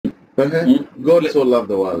God so loved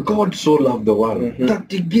the world. God so loved the world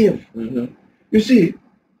that he gave. You see,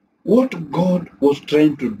 what God was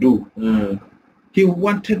trying to do, he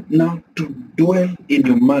wanted now to dwell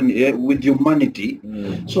in with humanity,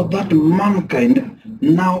 so that mankind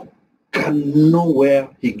now can know where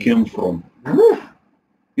he came from.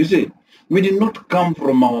 You see, we did not come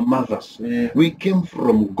from our mothers. We came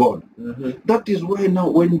from God. That is why now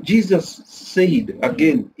when Jesus said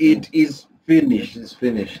again, it is finished. It is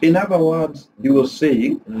finished. In other words, he was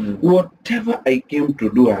saying, whatever I came to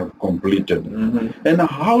do, I have completed. And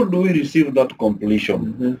how do we receive that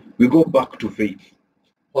completion? We go back to faith.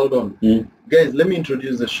 Hold on. Guys, let me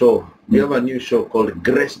introduce the show. We have a new show called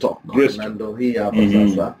Grace Talk. Grace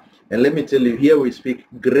Talk. And let me tell you, here we speak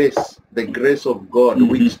grace, the grace of God,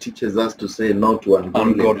 which teaches us to say no to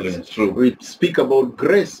ungodliness. We speak about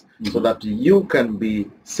grace so that you can be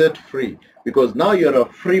set free. Because now you're a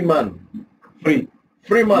free man. Free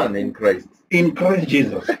man in Christ. In Christ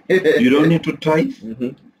Jesus. You don't need to tithe.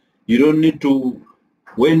 You don't need to,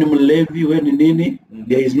 when levy, when nini,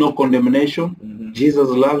 there is no condemnation. Jesus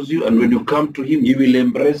loves you, and when you come to him, he will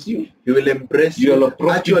embrace you. He will embrace you.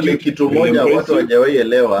 Actually, kitu moja watu hawajawahi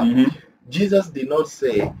elewa. Jesus did not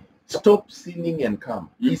say, stop sinning and come.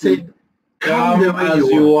 He said, come the way as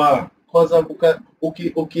you are. Because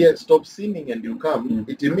okay, stop sinning and you come,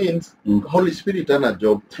 it means Holy Spirit ana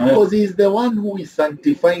job. Because he is the one who is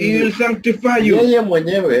sanctifying you. He will sanctify you. Yeye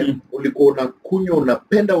mwenyewe ulikuwa unakunywa,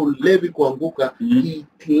 unapenda ulevi kuanguka, he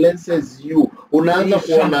cleanses you. Unaanza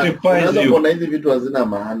kuona hizi vitu hazina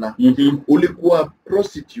maana. Ulikuwa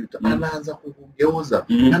prostitute, anaanza kukugeuza,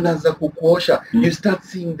 anaanza kukuosha. You start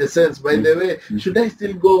seeing the sense. By the way, should I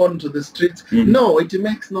still go on to the streets? No, it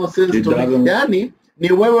makes no sense to me. Yani,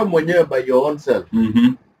 ni wewe mwenyewe by your own self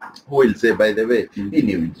who will say, by the way, hii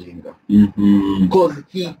ni ujinga. Because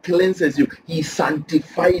he cleanses you, he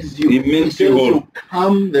sanctifies you, he makes he you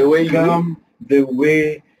come the way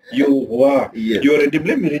you are. Yes. You already,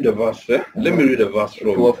 let me read a verse. Let me read a verse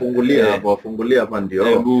from wafungulia hapa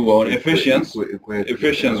ndio. Move on. Ephesians 1.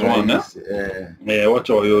 What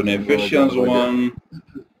are you on? Ephesians 1.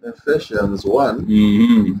 Ephesians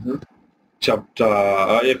 1.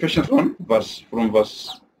 Chapter Ephesians 1 verse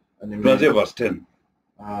 10.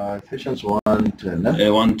 Ephesians 1:10.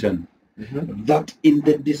 1:10. That in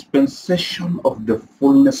the dispensation of the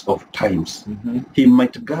fullness of times he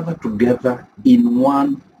might gather together in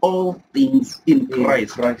one all things in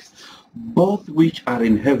Christ, both which are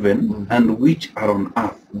in heaven and which are on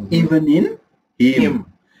earth, even in him,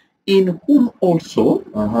 in whom also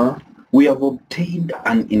we have obtained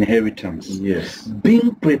an inheritance,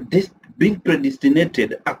 being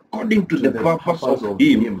predestinated according to the purpose of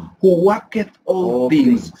him who worketh all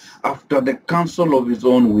things after the counsel of his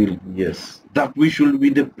own will, that we should be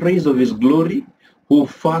the praise of his glory, who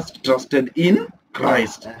first trusted in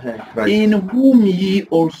Christ, in whom ye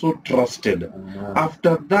also trusted,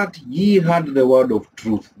 after that ye heard the word of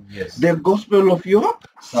truth, the gospel of your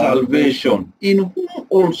salvation, in whom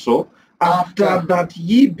also after that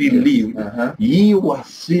ye believed, ye were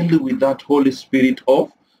sealed with that Holy Spirit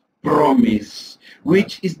of promise,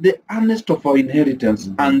 which is the earnest of our inheritance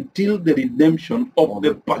until the redemption of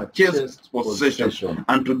the purchased possession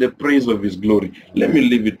unto the praise of his glory. Let me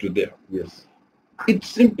leave it to there. It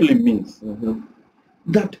simply means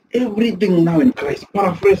that everything now in Christ,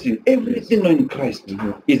 paraphrasing, everything now in Christ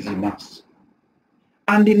is in us.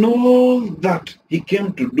 And in all that he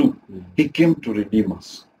came to do, he came to redeem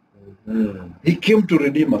us. He came to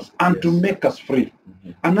redeem us and to make us free.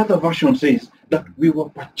 Another version says that we were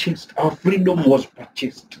purchased. Our freedom was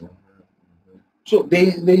purchased. So there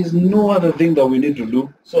is no other thing that we need to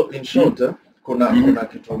do. So in short, kuna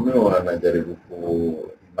kitu mimi anajaribu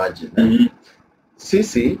ku imagine.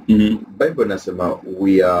 Sisi, Bible nasema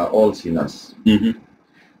we are all sinners.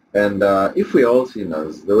 And if we are all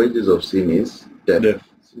sinners, the wages of sin is death.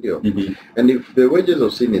 And if the wages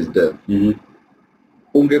of sin is death,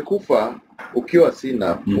 ungekufa ukiwa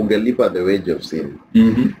sinner, ungelipa the wage of sin.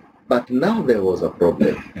 But now there was a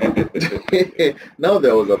problem. Now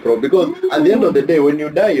there was a problem. Because at the end of the day, when you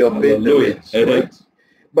die, you're paid the wage. Right?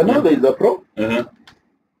 But now there is a problem.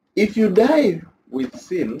 If you die with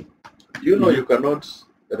sin, you know you cannot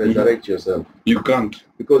resurrect yourself. You can't.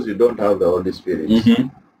 Because you don't have the Holy Spirit.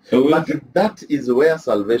 But that is where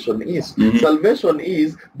salvation is. Salvation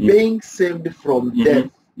is being saved from death.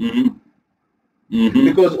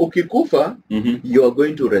 Because ukikufa, you are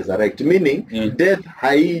going to resurrect. Meaning, death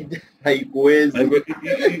haikuwezi.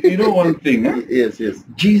 You know one thing? Yes.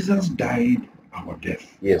 Jesus died our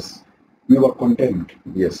death. Yes. We were condemned.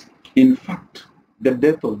 Yes. In fact, the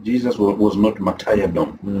death of Jesus was not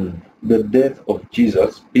martyrdom. the death of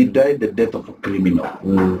Jesus, he died the death of a criminal.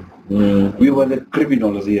 We were the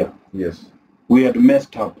criminals here. Yes. We had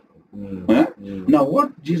messed up. Now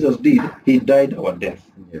what Jesus did, he died our death.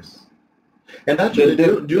 Yes. And actually,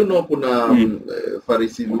 do you know kuna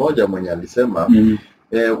Farisi mmoja mwenye alisema,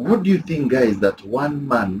 what do you think, guys, that one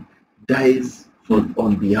man dies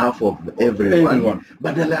on behalf of everyone?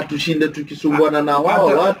 Badala tushinde tukisumbuana na wao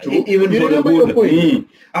watu, even for the good.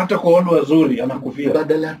 Hata kwa wale wazuri anakufia.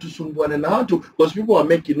 Badala tusumbuane na watu, because people are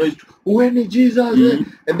making noise, when Jesus,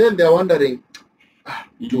 and then they are wondering,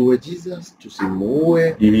 tuwe Jesus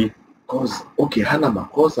tusimuue, because okay hana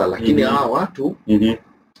makosa, lakini hawa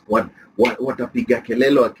watu watapiga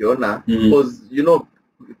kelele wakiona, because you know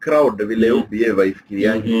crowd vile behave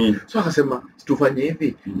ifikiriani. So akasema tufanye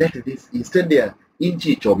hivi, let this instead ya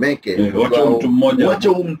inchi chomeke,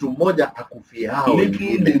 wacha mtu mmoja akufia hao.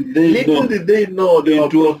 Little did they know they were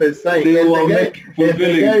prophesying. The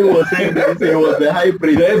guy who was saying this, he was the high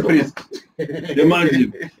priest. The high priest.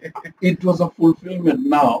 Imagine. It was a fulfillment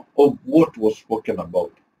now of what was spoken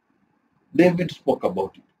about. David spoke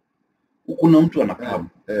about it. Kuna mtu anakam.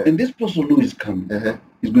 And this person who is coming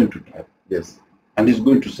is going to die. Yes. And he's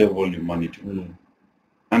going to save all humanity.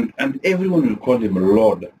 And everyone will call him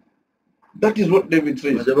Lord. That is what David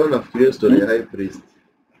says. The high priest.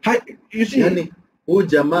 You see,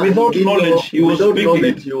 without knowledge, he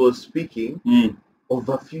was speaking of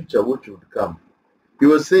a future which would come. He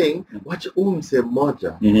was saying, wacha umse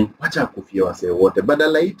moja, wacha akufia wase wote.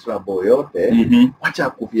 Badala hii trouble yote, wacha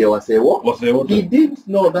akufia wase wote. He didn't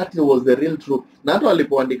know that it was the real truth. Na hata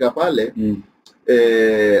alipoandika pale,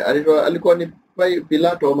 alikuwa ni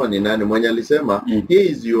Pilato ama ni nani mwenye alisema, here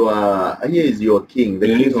is your king,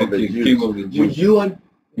 the king of the Jews. Would you want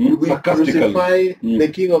we crucify the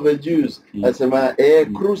king of the Jews? Asema,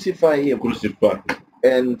 crucify him. Crucify.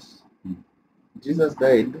 And Jesus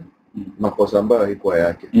died. Makosa ambayo haikuwa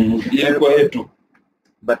yake. Ilikuwa yetu.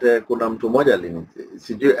 But kuna mtu mmoja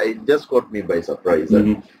it just caught me by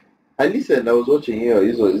surprise. I listened, I was watching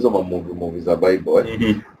hizo movies za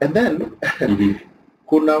Bible. And then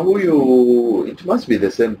kuna huyu, it must be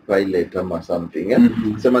the same Pilate or something.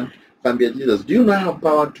 Sema kambia Jesus, do you not have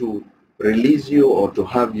power to release you or to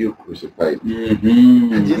have you crucified?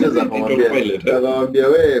 And Jesus akamwambia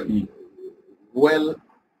we, well,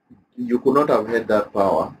 you could not have had that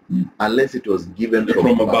power unless it was given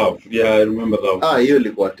from above. Yeah, I remember that. Hiyo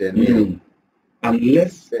ilikuwa 10.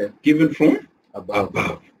 Unless given from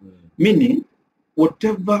above. Meaning,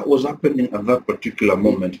 whatever was happening at that particular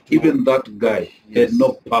moment, even that guy had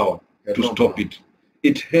no power to stop it.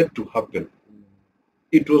 It had to happen.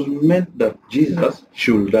 It was meant that Jesus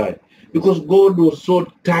should die. Because God was so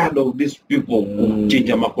tired of these people.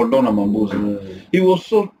 He was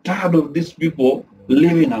so tired of these people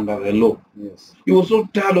living under the law. Yes. He was so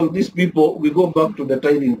tired of these people. We go back to the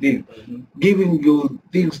tithing thing. Giving you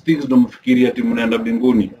things don't fikiria ati mnaenda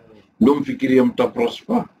mbinguni. Don't fikiria mta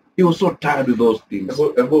prosper. He was so tired with those things.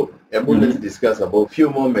 Let's discuss about few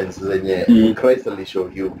moments zenye Christ alishow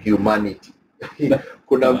humanity.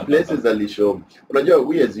 Kuna places alishow. Unajua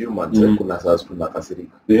we as humans kuna saa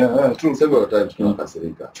tunakasirika. Yeah, true. Several times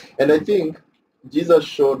tunakasirika. And I think Jesus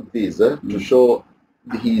showed this to show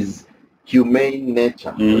his humane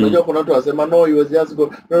nature. Unajua kuna watu wasema no, he was just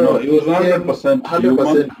God. No, he was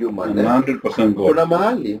 100% human. 100% God. Kuna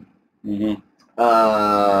mahali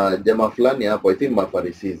jamaa fulani hapo, I think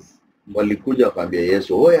Pharisees walikuja wakamwambia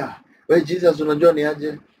Yesu, oya, we Jesus unajua ni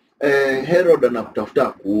aje? Herod anakutafuta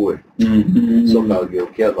kuue. So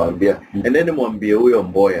kageukea akamwambia, endeni mwambie huyo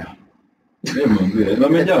mboya.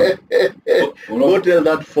 Go tell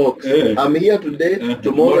that fox, I'm here today,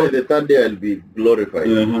 tomorrow the third day I'll be glorified.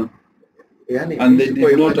 And they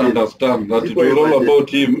did not understand that it was all about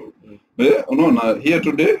him. Here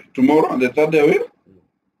today, tomorrow, and the third day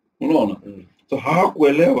will. So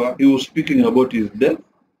hakuelewa, he was speaking about his death,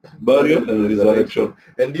 burial, and resurrection.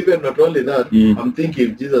 And even not only that, I'm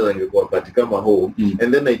thinking if Jesus angekuwa katika home,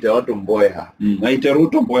 and then aita watu mboeha. Aita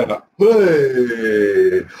Ruto mboeha.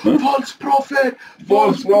 Hey, false prophet,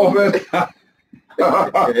 false prophet.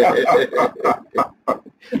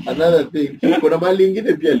 Another thing, kuna mali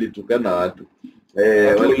ingine pia litukana watu.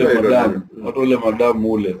 Watu wale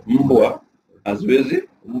madamu ule mbwa haziwezi,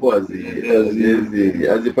 mbwa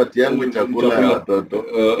hazipati yangu chakula ya watoto.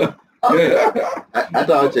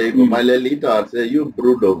 Hata wacha hivyo mali aliita say you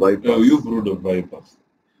brood of vipers. Oh, you brood of vipers.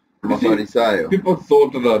 Mafarisayo. People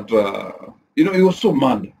thought that he was so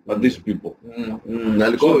mad at these people.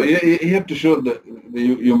 So he had to show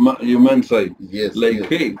human side. Yes. Like, yes.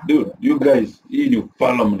 hey, dude, you guys, hii ni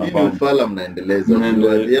ufala mnaendeleza. At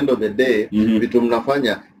the end of the day, vitu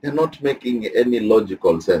mnafanya, they're not making any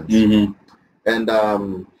logical sense. And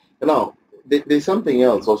you know, there's something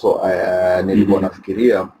else also nilikuwa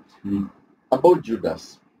nafikiria about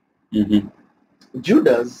Judas.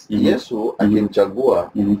 Judas, Yesu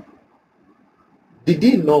akimchagua, did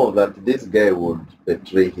he know that this guy would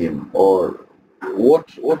betray him, or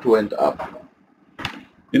what went up?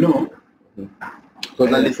 You know,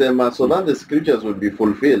 because alisema, so that the scriptures will be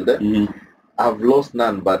fulfilled. I've lost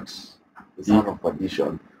none but the son of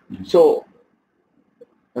perdition. So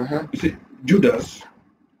you see, Judas,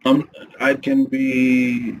 I can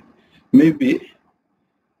be maybe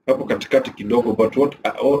hapo katikati kidogo, but what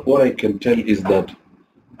I can tell is that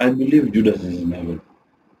I believe Judas is in heaven.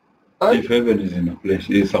 If heaven is in a place,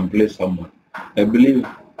 is some place somewhere, I believe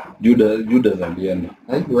Judas alienda.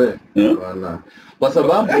 Bwana. Kwa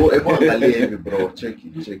sababu hebu angalia hivi bro, check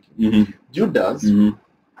it. Judas,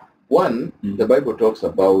 one, the Bible talks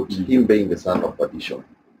about him being the son of perdition.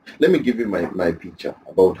 Let me give you my picture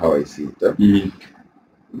about how I see it.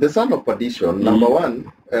 The son of perdition, number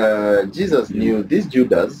one, Jesus knew this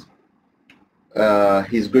Judas,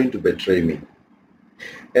 he's going to betray me.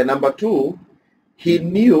 And number two, he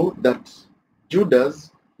knew that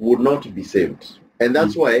Judas would not be saved. And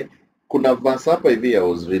that's why, kuna verse hapa hivi I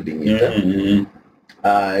was reading it.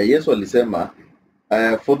 Yesu alisema,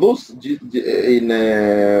 for those in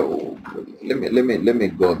let me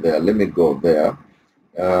go there.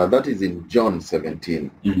 That is in John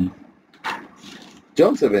 17.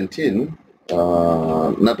 John 17,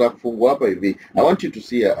 natafungua hapa hivi. I want you to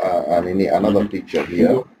see another picture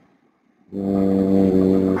here.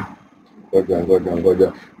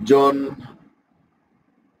 Ngoja. John,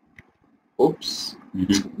 oops.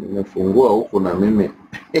 Nimefungua huku na mimi.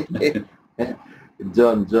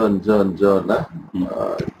 John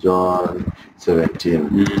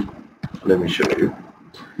 17. Let me show you.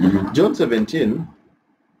 John 17,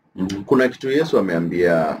 kuna kitu Yesu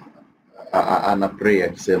ameambia, ana pray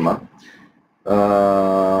akisema,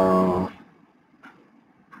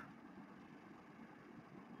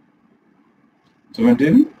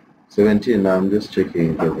 17, I'm just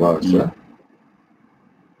checking the verse.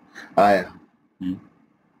 Aya.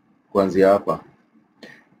 Kuanzia hapa.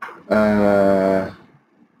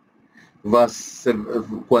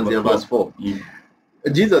 Kuanzia verse 4.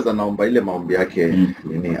 Jesus anaomba ile maombi yake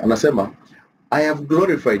nini? Anasema, I have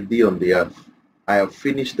glorified thee on the earth. I have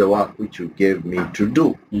finished the work which you gave me to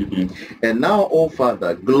do. And now, O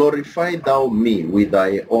Father, glorify thou me with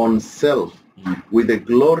thy own self, with the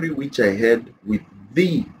glory which I had with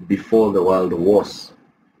thee before the world was.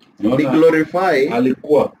 Be glorified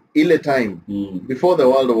ile time before the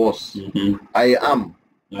world was. I am.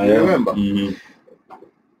 Remember?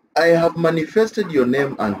 I have manifested your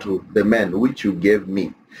name unto the men which you gave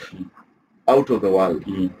me out of the world.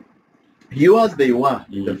 Yours they were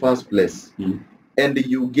in the first place, and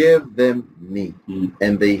you gave them me,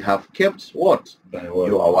 and they have kept what?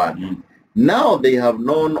 Your word. Now they have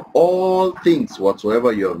known all things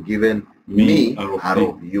whatsoever you have given me are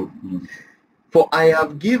of you. For I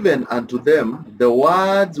have given unto them the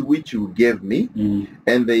words which you gave me,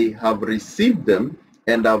 and they have received them,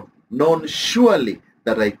 and have known surely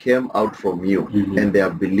that I came out from you, and they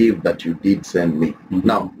have believed that you did send me.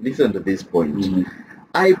 Now, listen to this point.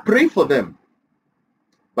 I pray for them,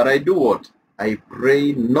 but I do what? I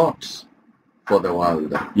pray not for the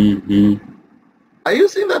world. Are you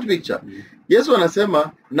seeing that picture? Yesu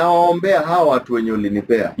anasema, nawaombea hawa watu wenye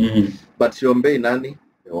ulinipea, but siombei nani?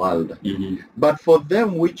 The world. But for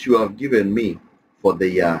them which you have given me, for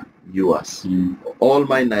they are yours. All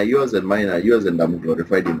mine are yours, and mine are yours, and I'm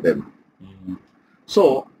glorified in them.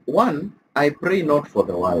 So, one, I pray not for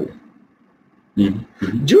the world.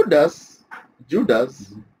 Judas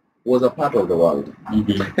was a part of the world.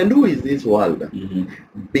 And who is this world?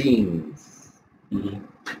 Beings.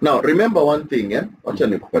 Now, remember one thing, wacha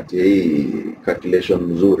nikupatie hii calculation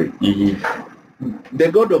mzuri.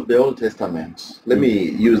 The God of the Old Testament, let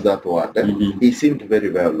me use that word, he seemed very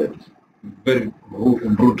violent. Very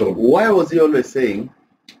brutal. Why was he always saying,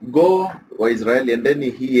 go Waisraeli, and then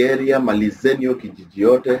hii area, malizeni hiyo kijiji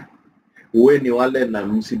yote, uweni wale na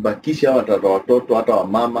msibakisha watoto hata wa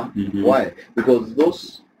mama. Why? Because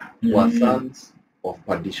those were sons of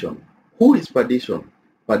perdition. Who is perdition?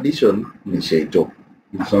 Perdition ni Sheito.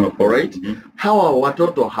 Alright? Hawa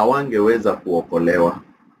watoto hawangeweza kuokolewa.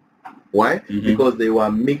 Why? Because they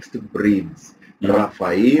were mixed breeds.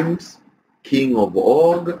 Raphaims, king of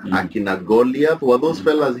Og, Akina Goliath, were those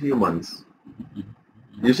fellas humans?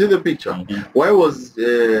 You see the picture? Why was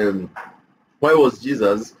Why was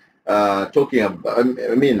Jesus talking about,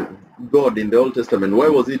 I mean, God in the Old Testament, why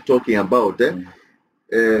was he talking about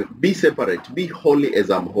be separate, be holy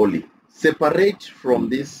as I'm holy, separate from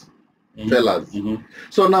these fellas?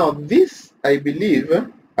 So now this, I believe,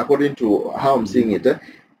 according to how I'm seeing it,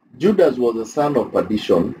 Judas was the son of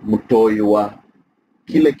perdition, mutoi wa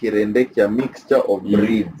kile kirende kia mixture of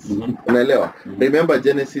breeds. Unaelewa? Remember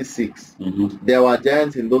Genesis 6. There were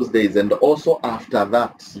giants in those days and also after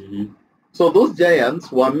that. So those giants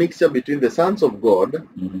were a mixture between the sons of God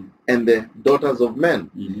and the daughters of men.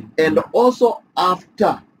 And also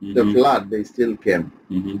after the flood, they still came.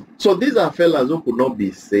 So these are fellas who could not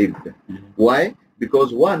be saved. Why?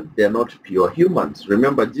 Because one, they are not pure humans.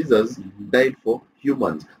 Remember, Jesus died for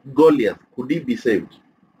humans. Goliath, could he be saved?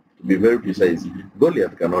 To be very precise,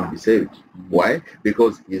 Goliath cannot be saved. Why?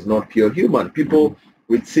 Because he's not pure human. People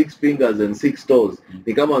with 6 fingers and 6 toes,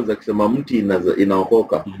 ni kama anza kusema mti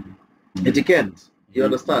inaokoka. It can't. You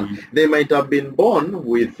understand? They might have been born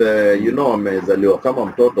with, wamezaliwa kama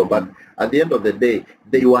mtoto, but at the end of the day,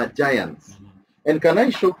 they were giants. And can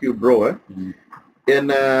I shock you, bro?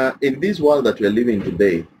 In this world that we are living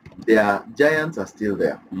today, giants are still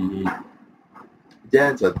there.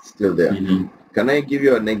 Giants are still there. Can I give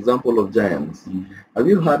you an example of giants? Have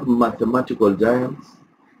you heard mathematical giants?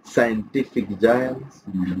 Scientific giants?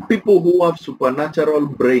 People who have supernatural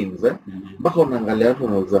brains. Baka unaangalia watu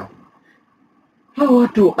wanauza. How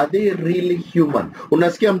are they really human?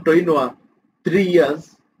 Unasikia mtoino wa 3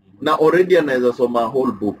 years na already anaweza soma a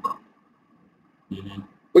whole book.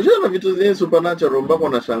 Ukiona vitu zingine supernatural mpaka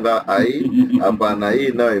unashangaa hapana,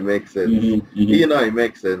 hii now it makes sense. Hii now it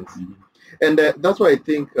makes sense. And that's why I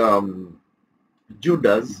think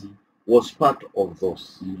Judas was part of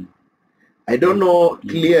those. I don't know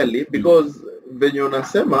clearly because when you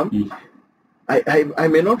unasema, I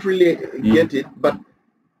may not really get it, but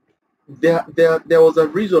there was a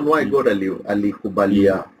reason why God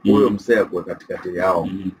alikubalia huyo msea kwa katikati yao.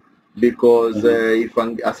 Because if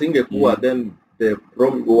asingekuwa, then the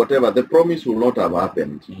promise will not have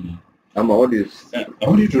happened. What do you I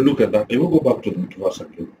want you to look at that. I will go back to that verse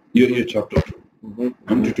again. Your chapter 2.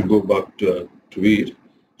 I want you to go back to it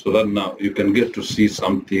so that now you can get to see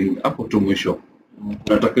something. Hapo tu mwisho.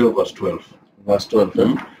 Nataka verse 12. Verse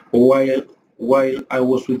 12. While I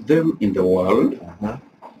was with them in the world,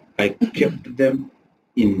 I kept them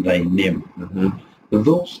in thy name.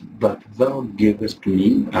 Those that thou gavest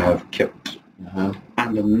me I have kept,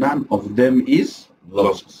 and none of them is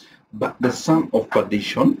lost, but the son of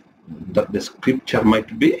perdition, that the scripture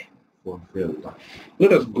might be fulfilled.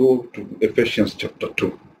 Let us go to Ephesians chapter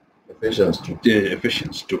 2. Ephesians 2. Yeah,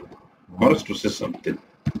 Ephesians 2. I want us to say something.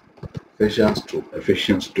 Ephesians 2.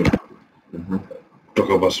 Ephesians 2. Talk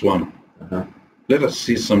about verse 1. Let us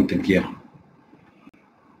see something here.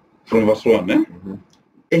 From verse 1,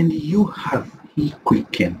 And you have he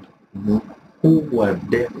quickened, who were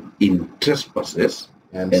dead in trespasses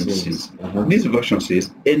and sins. This version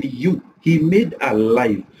says, and you he made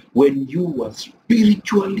alive when you were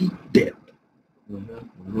spiritually dead.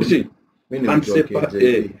 You see, and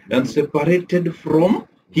separated from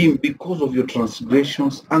him because of your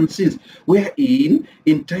transgressions and sins, wherein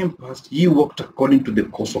in time past ye walked according to the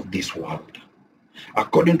course of this world,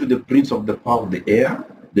 according to the prince of the power of the air,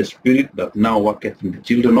 the spirit that now worketh in the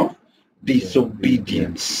children of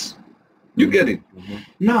disobedience. You get it?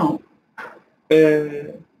 Now,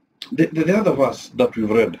 the other verse that we've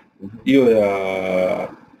read,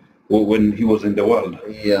 when he was in the world,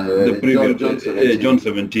 the previous John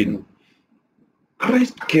 17,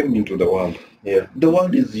 Christ came into the world. The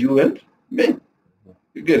world is you and me.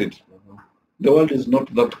 You get it? The world is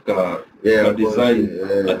not that design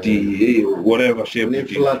at the whatever shape.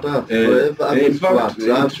 It's flat earth. It's flat.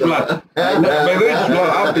 It's flat. By the way,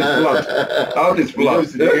 earth is flat. Earth is flat.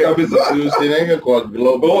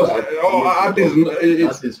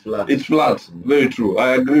 Earth is flat. It's flat. Very true.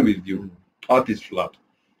 I agree with you. Earth is flat.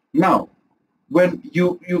 Now, when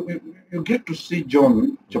you get to see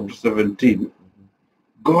John chapter 17,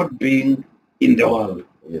 God being in the world,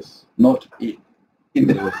 not in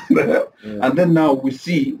the world. And then now we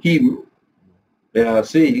see him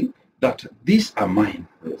saying that these are mine,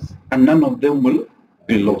 and none of them will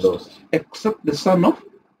be lost, except the son of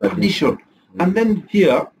perdition. And then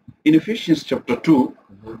here in Ephesians chapter 2,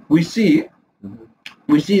 we see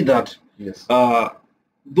that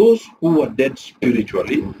those who were dead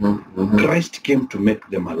spiritually, Christ came to make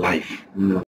them alive.